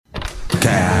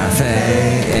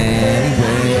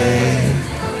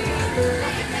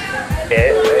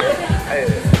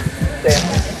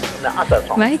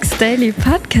Mike's Daily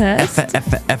Podcast.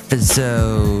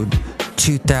 Episode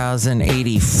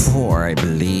 2084, I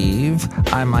believe.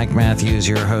 I'm Mike Matthews,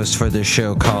 your host for this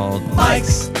show called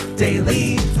Mike's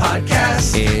Daily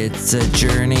Podcast. It's a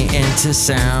journey into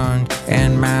sound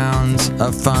and mounds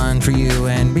of fun for you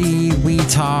and me. We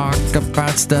talk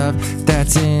about stuff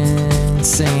that's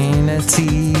insanity,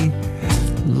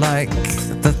 like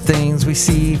the things we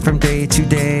see from day to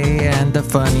day and the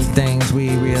funny things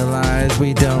we realize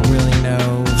we don't really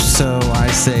know. So I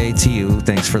say to you,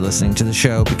 thanks for listening to the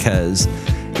show, because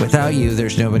without you,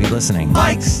 there's nobody listening.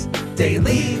 Mike's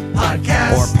Daily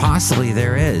Podcast. Or possibly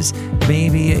there is.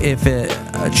 Maybe if a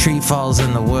tree falls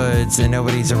in the woods and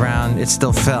nobody's around, it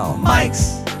still fell.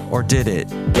 Mike's Or did it?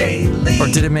 Daily Or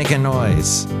did it make a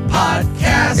noise?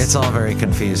 Podcast. It's all very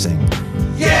confusing.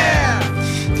 Yeah!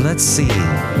 Let's see.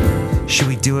 Should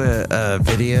we do a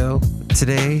video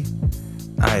today?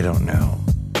 I don't know.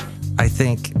 I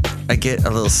think I get a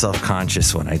little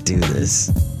self-conscious when I do this.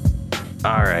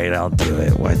 All right, I'll do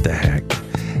it. What the heck?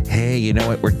 Hey, you know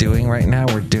what we're doing right now?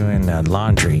 We're doing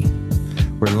laundry.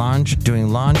 We're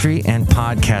doing laundry and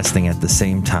podcasting at the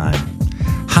same time.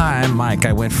 Hi, I'm Mike.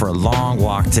 I went for a long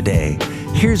walk today.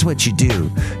 Here's what you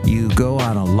do. You go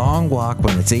on a long walk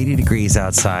when it's 80 degrees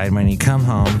outside. When you come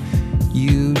home,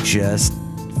 you just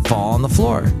fall on the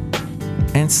floor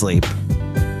and sleep.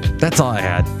 That's all I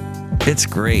had. It's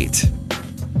great.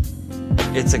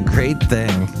 It's a great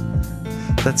thing.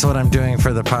 That's what I'm doing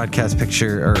for the podcast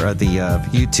picture or the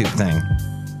YouTube thing.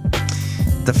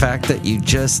 The fact that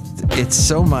it's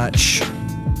so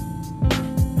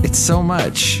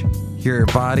much. Your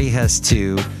body has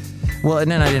to, well,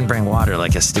 and then I didn't bring water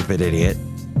like a stupid idiot.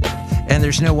 And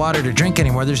there's no water to drink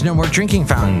anymore. There's no more drinking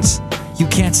fountains. You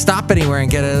can't stop anywhere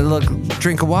and get a little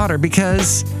drink of water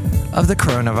because of the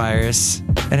coronavirus.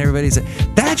 And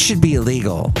that should be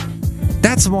illegal.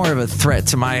 That's more of a threat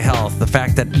to my health. The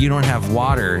fact that you don't have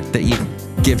water that you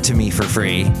give to me for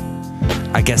free.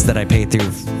 I guess that I paid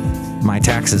through my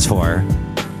taxes for.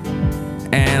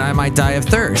 And I might die of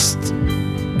thirst.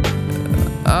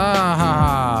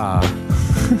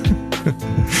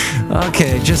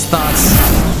 Okay, just thoughts.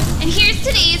 And here's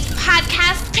today's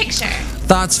podcast picture.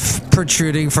 Thoughts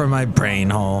protruding from my brain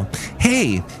hole.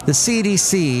 Hey, the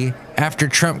CDC, after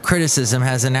Trump criticism,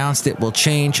 has announced it will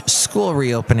change school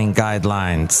reopening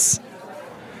guidelines.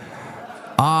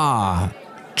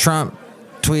 Trump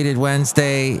tweeted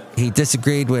Wednesday he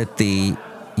disagreed with the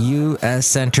U.S.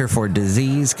 Center for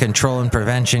Disease Control and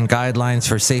Prevention guidelines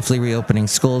for safely reopening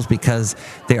schools because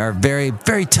they are very,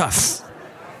 very tough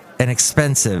and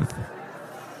expensive.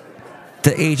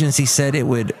 The agency said it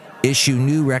would issue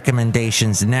new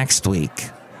recommendations next week.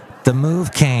 The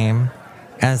move came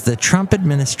as the Trump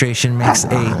administration makes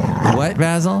a what,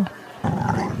 Basil?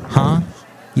 Huh?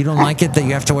 You don't like it that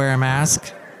you have to wear a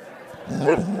mask?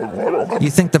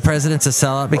 You think the president's a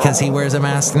sellout because he wears a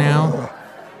mask now?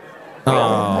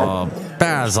 Oh,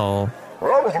 Basil.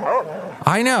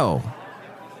 I know.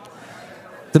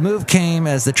 The move came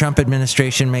as the Trump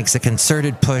administration makes a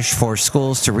concerted push for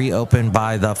schools to reopen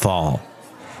by the fall,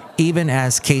 even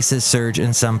as cases surge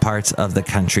in some parts of the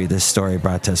country. This story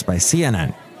brought to us by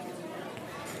CNN.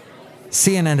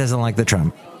 CNN doesn't like the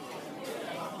Trump.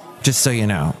 Just so you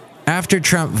know. After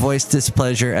Trump voiced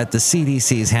displeasure at the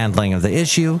CDC's handling of the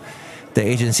issue, the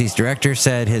agency's director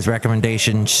said his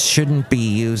recommendation shouldn't be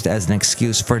used as an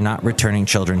excuse for not returning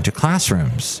children to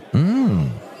classrooms.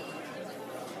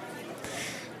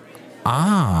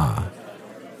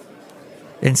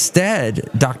 Instead,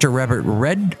 Dr. Robert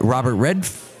Redfield,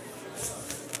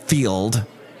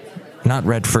 not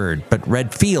Redford, but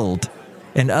Redfield,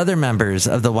 and other members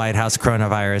of the White House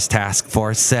Coronavirus Task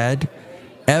Force said,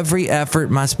 every effort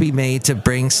must be made to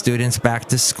bring students back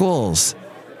to schools.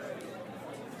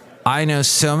 I know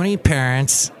so many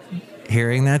parents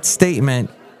hearing that statement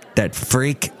that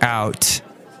freak out,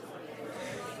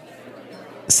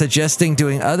 suggesting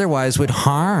doing otherwise would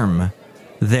harm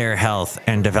their health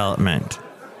and development.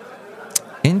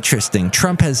 Interesting.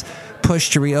 Trump has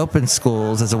pushed to reopen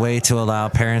schools as a way to allow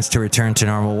parents to return to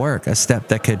normal work, a step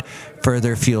that could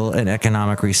further fuel an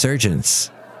economic resurgence.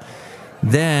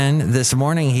 Then, this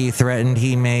morning, he threatened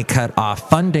he may cut off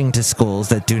funding to schools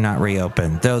that do not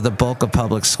reopen, though the bulk of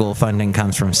public school funding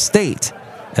comes from state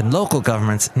and local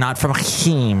governments, not from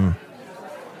him.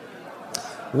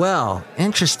 Well,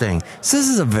 interesting. So this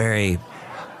is I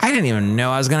didn't even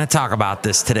know I was going to talk about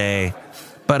this today,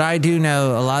 but I do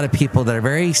know a lot of people that are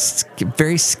very,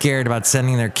 very scared about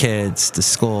sending their kids to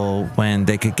school when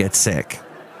they could get sick.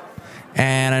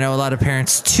 And I know a lot of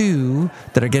parents too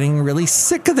that are getting really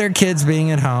sick of their kids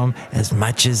being at home, as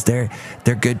much as they're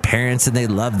good parents and they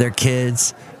love their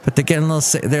kids, but they're getting a little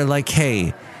sick. They're like,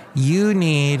 hey, you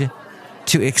need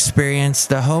to experience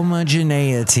the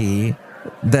homogeneity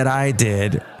that I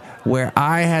did, where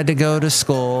I had to go to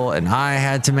school and I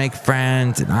had to make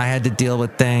friends and I had to deal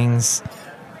with things.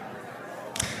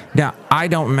 Now, I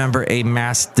don't remember a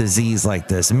mass disease like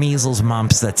this. Measles,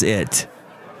 mumps, that's it.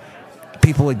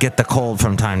 People would get the cold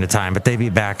from time to time, but they'd be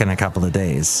back in a couple of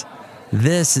days.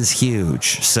 This is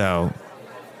huge. So,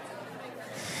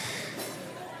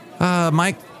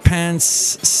 Mike Pence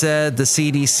said the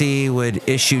CDC would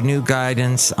issue new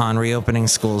guidance on reopening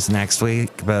schools next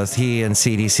week. Both he and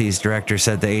CDC's director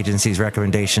said the agency's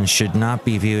recommendations should not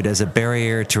be viewed as a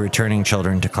barrier to returning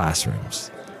children to classrooms.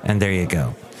 And there you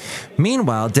go.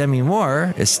 Meanwhile, Demi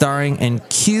Moore is starring in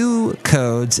Q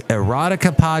Code's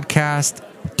erotica podcast,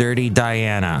 Dirty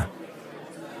Diana,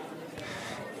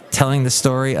 telling the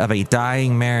story of a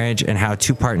dying marriage and how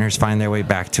two partners find their way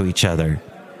back to each other.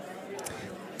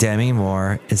 Demi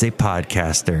Moore is a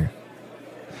podcaster.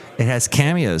 It has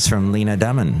cameos from Lena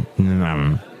Dunham.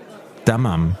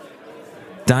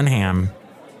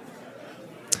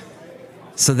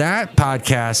 So that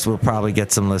podcast will probably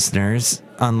get some listeners,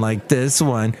 unlike this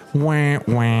one. Wah,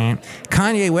 wah.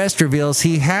 Kanye West reveals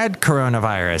he had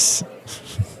coronavirus.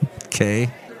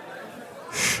 Okay.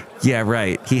 Yeah,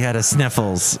 right. He had a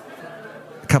sniffles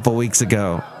a couple weeks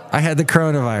ago. I had the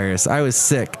coronavirus. I was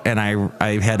sick, and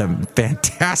I had a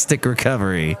fantastic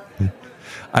recovery.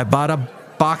 I bought a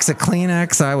box of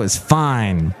Kleenex. I was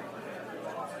fine.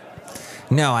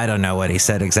 No, I don't know what he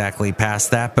said exactly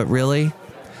past that, but really?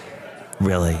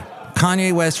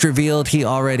 Kanye West revealed he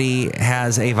already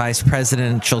has a vice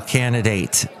presidential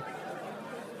candidate.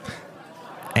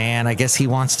 And I guess he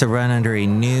wants to run under a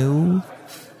new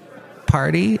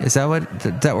party. Is that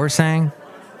what we're saying?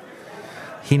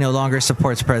 He no longer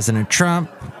supports President Trump.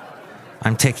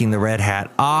 I'm taking the red hat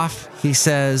off, he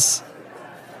says.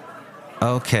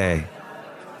 Okay.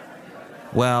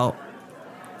 Well,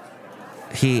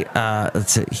 he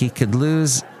could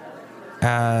lose. He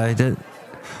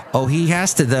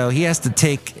has to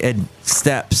take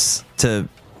steps to,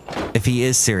 if he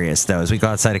is serious, though, as we go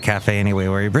outside a cafe anyway,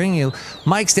 where we bring you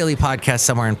Mike's Daily Podcast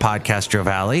somewhere in Podcastro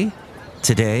Valley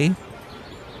today.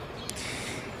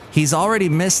 He's already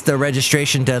missed the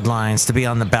registration deadlines to be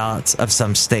on the ballots of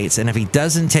some states. And if he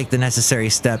doesn't take the necessary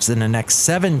steps in the next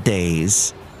 7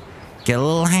 days, get a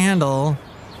little handle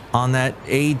on that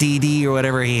ADD or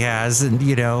whatever he has. And,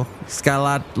 he's got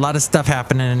a lot of stuff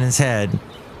happening in his head.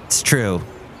 It's true.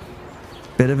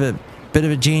 Bit of a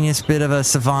genius, bit of a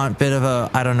savant, bit of a,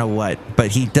 I don't know what. But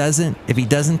if he doesn't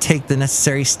take the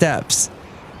necessary steps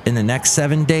in the next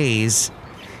 7 days,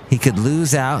 he could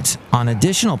lose out on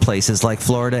additional places like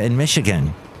Florida and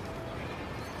Michigan.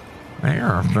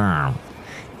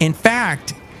 In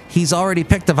fact, he's already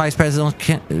picked a vice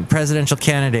presidential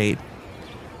candidate.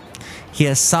 He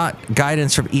has sought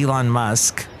guidance from Elon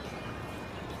Musk.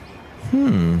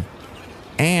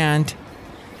 And,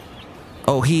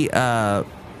 he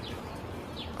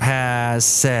has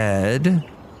said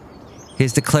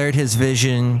he's declared his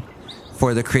vision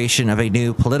for the creation of a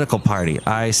new political party.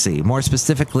 I see. More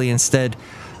specifically, instead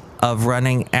of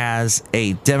running as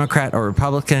a Democrat or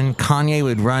Republican, Kanye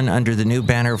would run under the new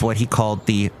banner of what he called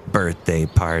the birthday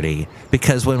party.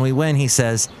 Because when we win, he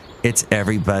says, it's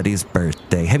everybody's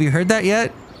birthday. Have you heard that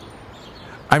yet?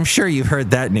 I'm sure you've heard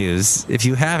that news. If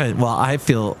you haven't, well, I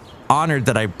feel honored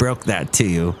that I broke that to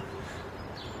you.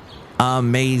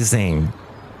 Amazing.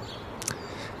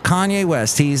 Kanye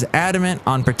West, he's adamant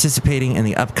on participating in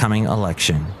the upcoming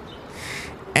election.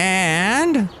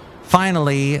 And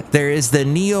finally, there is the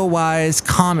Neowise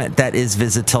comet that is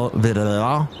visible.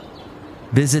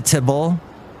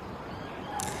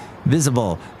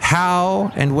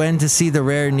 How and when to see the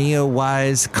rare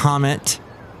Neowise comet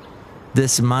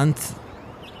this month?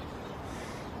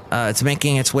 It's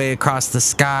making its way across the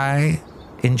sky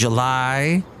in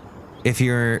July. If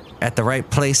you're at the right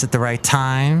place at the right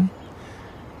time,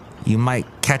 you might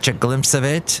catch a glimpse of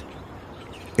it.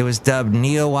 It was dubbed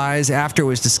Neowise after it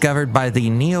was discovered by the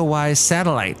Neowise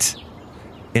satellite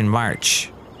in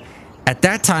March. At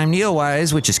that time,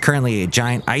 Neowise, which is currently a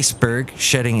giant iceberg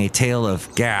shedding a tail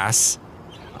of gas,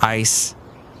 ice,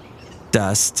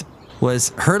 dust, was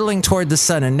hurtling toward the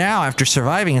sun. And now, after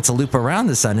surviving its loop around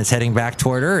the sun, it's heading back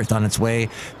toward Earth on its way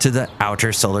to the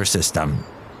outer solar system.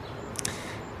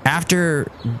 After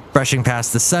brushing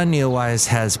past the sun, Neowise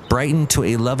has brightened to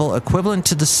a level equivalent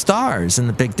to the stars in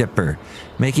the Big Dipper,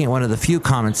 making it one of the few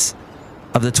comets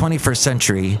of the 21st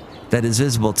century that is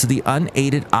visible to the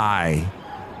unaided eye.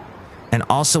 and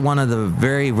also one of the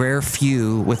very rare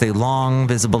few with a long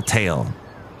visible tail.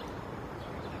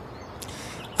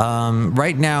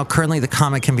 Right now, currently the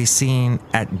comet can be seen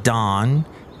at dawn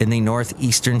in the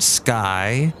northeastern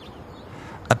sky,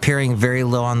 appearing very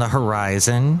low on the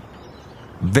horizon.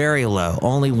 Very low,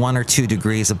 only 1 or 2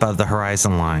 degrees above the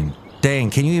horizon line.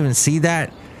 Dang, can you even see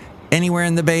that anywhere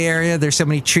in the Bay Area? There's so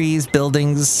many trees,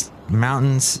 buildings,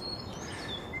 mountains.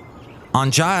 On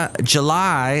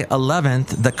July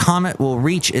 11th, the comet will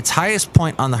reach its highest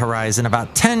point on the horizon,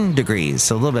 about 10 degrees,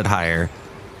 so a little bit higher,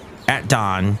 at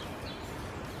dawn.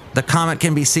 The comet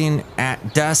can be seen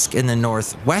at dusk in the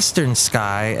northwestern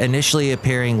sky, initially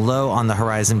appearing low on the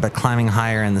horizon but climbing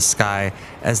higher in the sky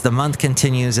as the month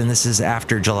continues, and this is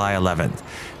after July 11th.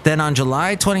 Then on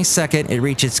July 22nd, it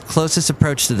reaches closest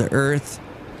approach to the Earth,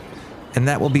 and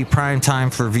that will be prime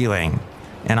time for viewing.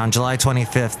 And on July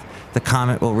 25th, the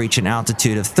comet will reach an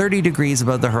altitude of 30 degrees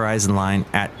above the horizon line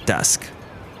at dusk.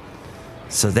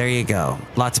 So there you go.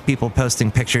 Lots of people posting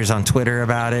pictures on Twitter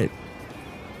about it.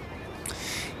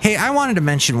 Hey, I wanted to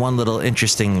mention one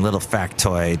interesting little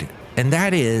factoid, and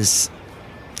that is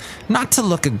not to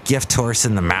look a gift horse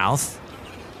in the mouth,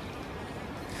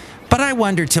 but I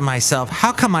wonder to myself,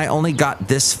 how come I only got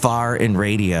this far in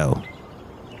radio?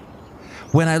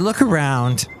 When I look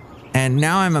around, and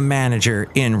now I'm a manager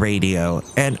in radio,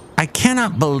 and I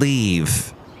cannot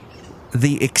believe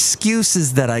the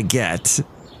excuses that I get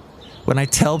when I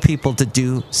tell people to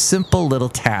do simple little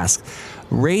tasks.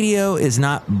 Radio is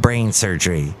not brain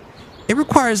surgery. It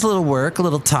requires a little work, a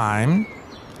little time,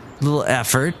 a little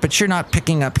effort, but you're not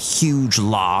picking up huge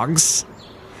logs.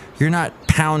 You're not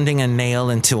pounding a nail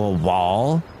into a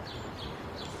wall.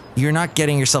 You're not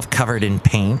getting yourself covered in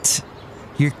paint.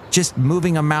 You're just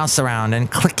moving a mouse around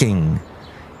and clicking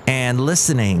and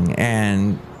listening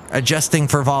and adjusting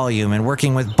for volume and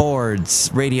working with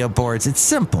boards, radio boards. It's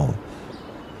simple.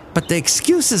 But the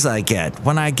excuses I get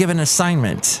when I give an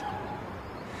assignment.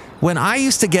 When I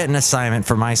used to get an assignment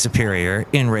for my superior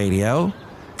in radio,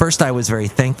 first I was very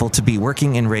thankful to be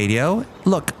working in radio.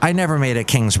 Look, I never made a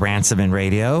king's ransom in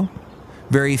radio.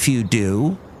 Very few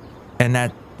do. And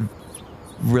that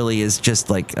really is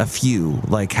just like a few,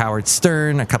 like Howard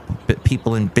Stern, a couple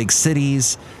people in big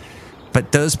cities.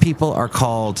 But those people are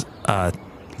called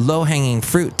low-hanging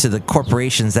fruit to the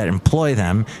corporations that employ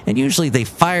them. And usually they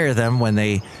fire them when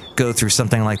they go through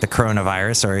something like the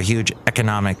coronavirus or a huge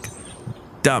economic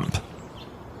dump.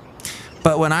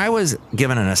 But when I was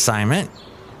given an assignment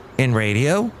in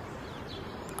radio,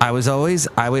 I would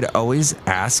always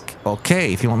ask,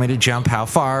 okay, if you want me to jump, how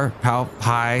far, how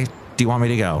high do you want me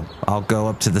to go? I'll go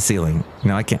up to the ceiling.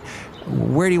 No, I can't.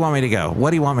 Where do you want me to go?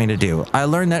 What do you want me to do? I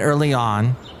learned that early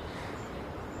on,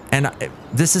 and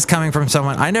this is coming from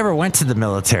someone, I never went to the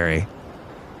military.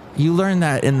 You learn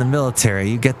that in the military.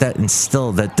 You get that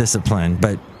instilled, that discipline,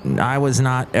 but I was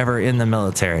not ever in the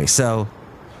military. So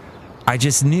I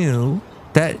just knew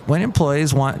that when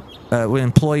employers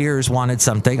wanted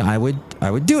something, I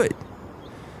would do it.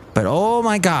 But oh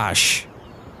my gosh,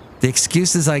 the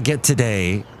excuses I get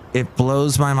today, it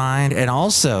blows my mind. And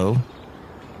also,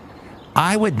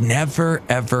 I would never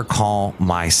ever call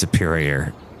my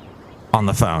superior on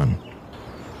the phone,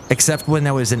 except when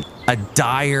there was a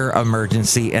dire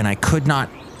emergency and I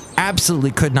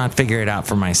absolutely could not figure it out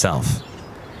for myself.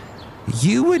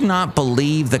 You would not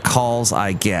believe the calls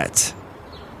I get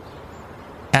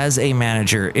as a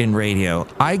manager in radio.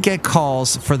 I get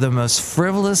calls for the most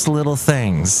frivolous little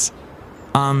things.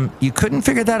 You couldn't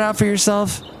figure that out for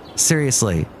yourself?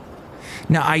 Seriously.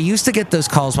 Now, I used to get those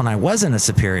calls when I wasn't a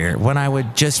superior, when I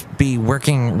would just be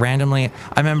working randomly.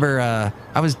 I remember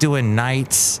I was doing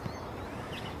nights,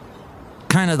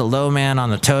 kind of the low man on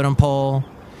the totem pole.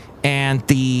 And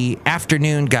the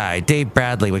afternoon guy, Dave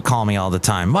Bradley, would call me all the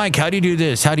time. Mike, how do you do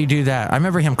this? How do you do that? I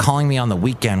remember him calling me on the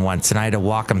weekend once, and I had to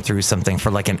walk him through something for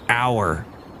like an hour.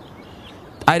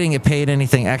 I didn't get paid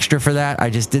anything extra for that. I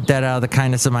just did that out of the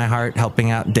kindness of my heart, helping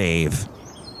out Dave.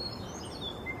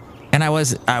 And I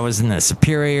wasn't a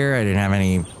superior. I didn't have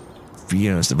any,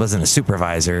 it wasn't a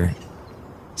supervisor.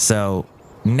 So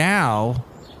now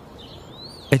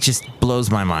it just blows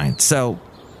my mind. So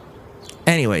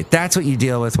anyway, that's what you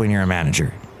deal with when you're a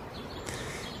manager.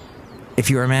 If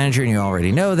you're a manager and you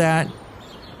already know that,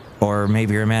 or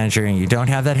maybe you're a manager and you don't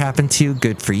have that happen to you,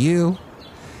 good for you.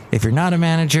 If you're not a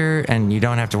manager and you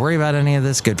don't have to worry about any of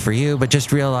this, good for you. But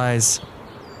just realize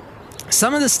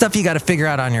some of this stuff you got to figure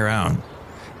out on your own.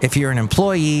 If you're an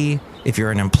employee, if you're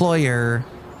an employer,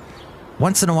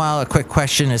 once in a while a quick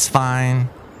question is fine.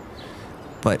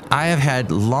 But I have had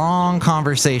long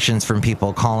conversations from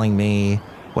people calling me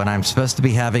when I'm supposed to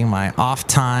be having my off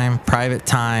time, private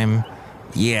time.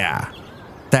 Yeah,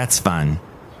 That's fun.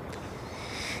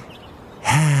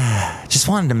 Just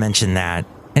wanted to mention that.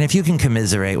 And if you can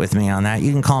commiserate with me on that,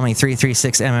 you can call me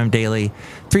 336MM Daily.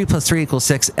 3 plus 3 equals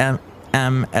 6.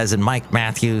 M as in Mike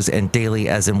Matthews, and Daily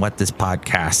as in what this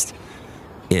podcast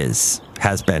has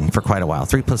been for quite a while.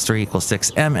 3 plus 3 equals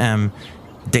 6. MM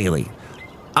Daily.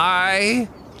 I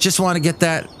just want to get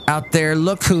that out there.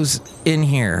 Look who's in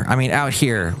here. I mean, out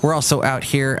here. We're also out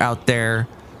here, out there.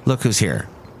 Look who's here.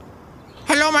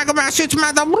 Hello, Michael Matthews.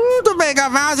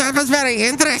 That was very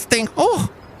interesting. Oh,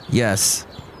 yes.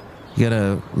 You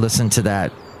gotta listen to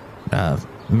that.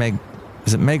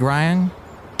 Is it Meg Ryan?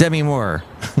 Demi Moore.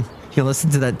 You listen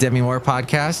to that Demi Moore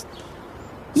podcast?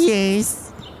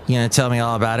 Yes. You gonna tell me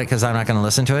all about it because I'm not gonna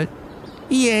listen to it?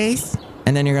 Yes.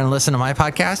 And then you're gonna listen to my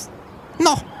podcast?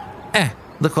 No.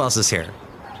 Look who else is here.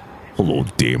 Hello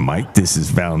there, Mike. This is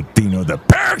Valentino, the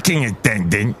parking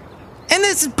attendant. And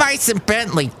this is Bison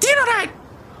Bentley. Do you know that?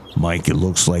 Mike, it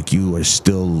looks like you are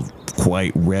still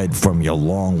quite red from your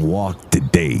long walk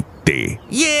today.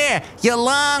 Yeah, your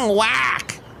long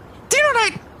walk. Do you know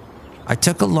that? I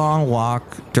took a long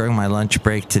walk during my lunch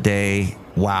break today.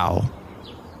 Wow.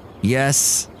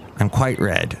 Yes, I'm quite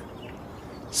red.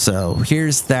 So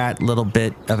here's that little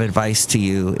bit of advice to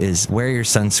you is wear your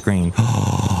sunscreen.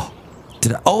 I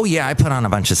put on a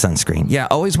bunch of sunscreen. Yeah,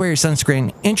 always wear your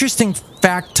sunscreen. Interesting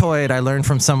factoid I learned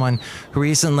from someone who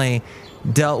recently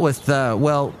dealt with, had a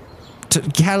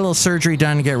little surgery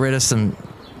done to get rid of some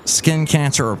skin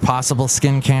cancer or possible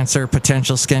skin cancer,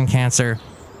 potential skin cancer.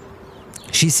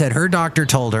 She said her doctor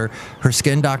told her, her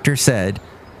skin doctor said,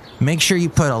 make sure you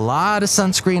put a lot of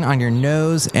sunscreen on your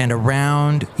nose and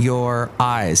around your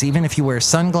eyes. Even if you wear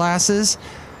sunglasses,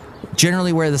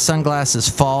 generally where the sunglasses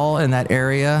fall in that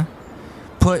area,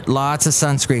 put lots of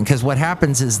sunscreen, because what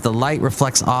happens is the light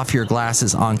reflects off your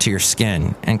glasses onto your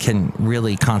skin and can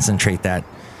really concentrate that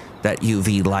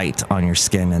UV light on your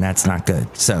skin, and that's not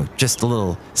good. So just a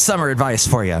little summer advice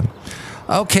for you.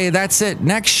 Okay, that's it.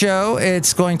 Next show,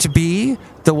 it's going to be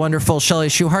the wonderful Shelley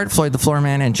Schuhart, Floyd the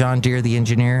Floorman, and John Deere the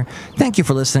Engineer. Thank you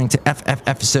for listening to FF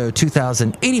episode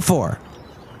 2084.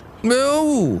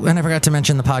 Oh, and I forgot to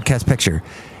mention the podcast picture.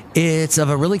 It's of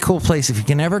a really cool place. If you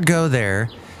can ever go there,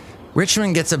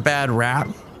 Richmond gets a bad rap,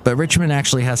 but Richmond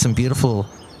actually has some beautiful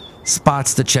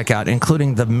spots to check out,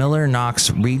 including the Miller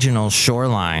Knox Regional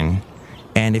Shoreline.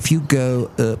 And if you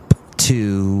go up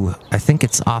to, I think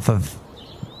it's off of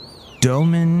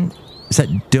Doman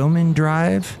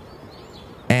Drive?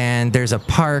 And there's a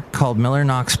park called Miller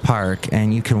Knox Park,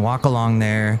 and you can walk along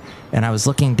there. And I was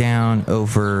looking down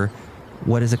over,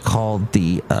 what is it called?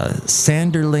 The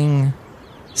Sanderling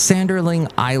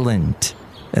Island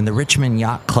and the Richmond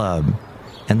Yacht Club,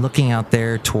 and looking out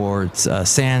there towards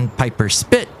Sandpiper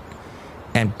Spit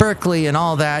and Berkeley and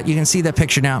all that. You can see that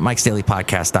picture now at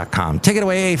mikesdailypodcast.com. Take it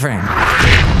away, A-Frame.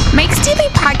 Mike's Daily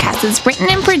Podcast is written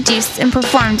and produced and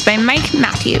performed by Mike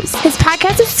Matthews. His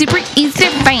podcast is super easy to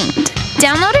find.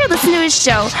 Download or listen to his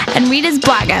show and read his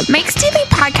blog at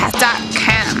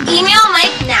mikesdailypodcast.com. Email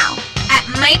Mike now at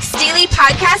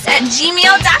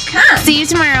mikesdailypodcast@gmail.com. See you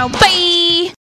tomorrow. Bye!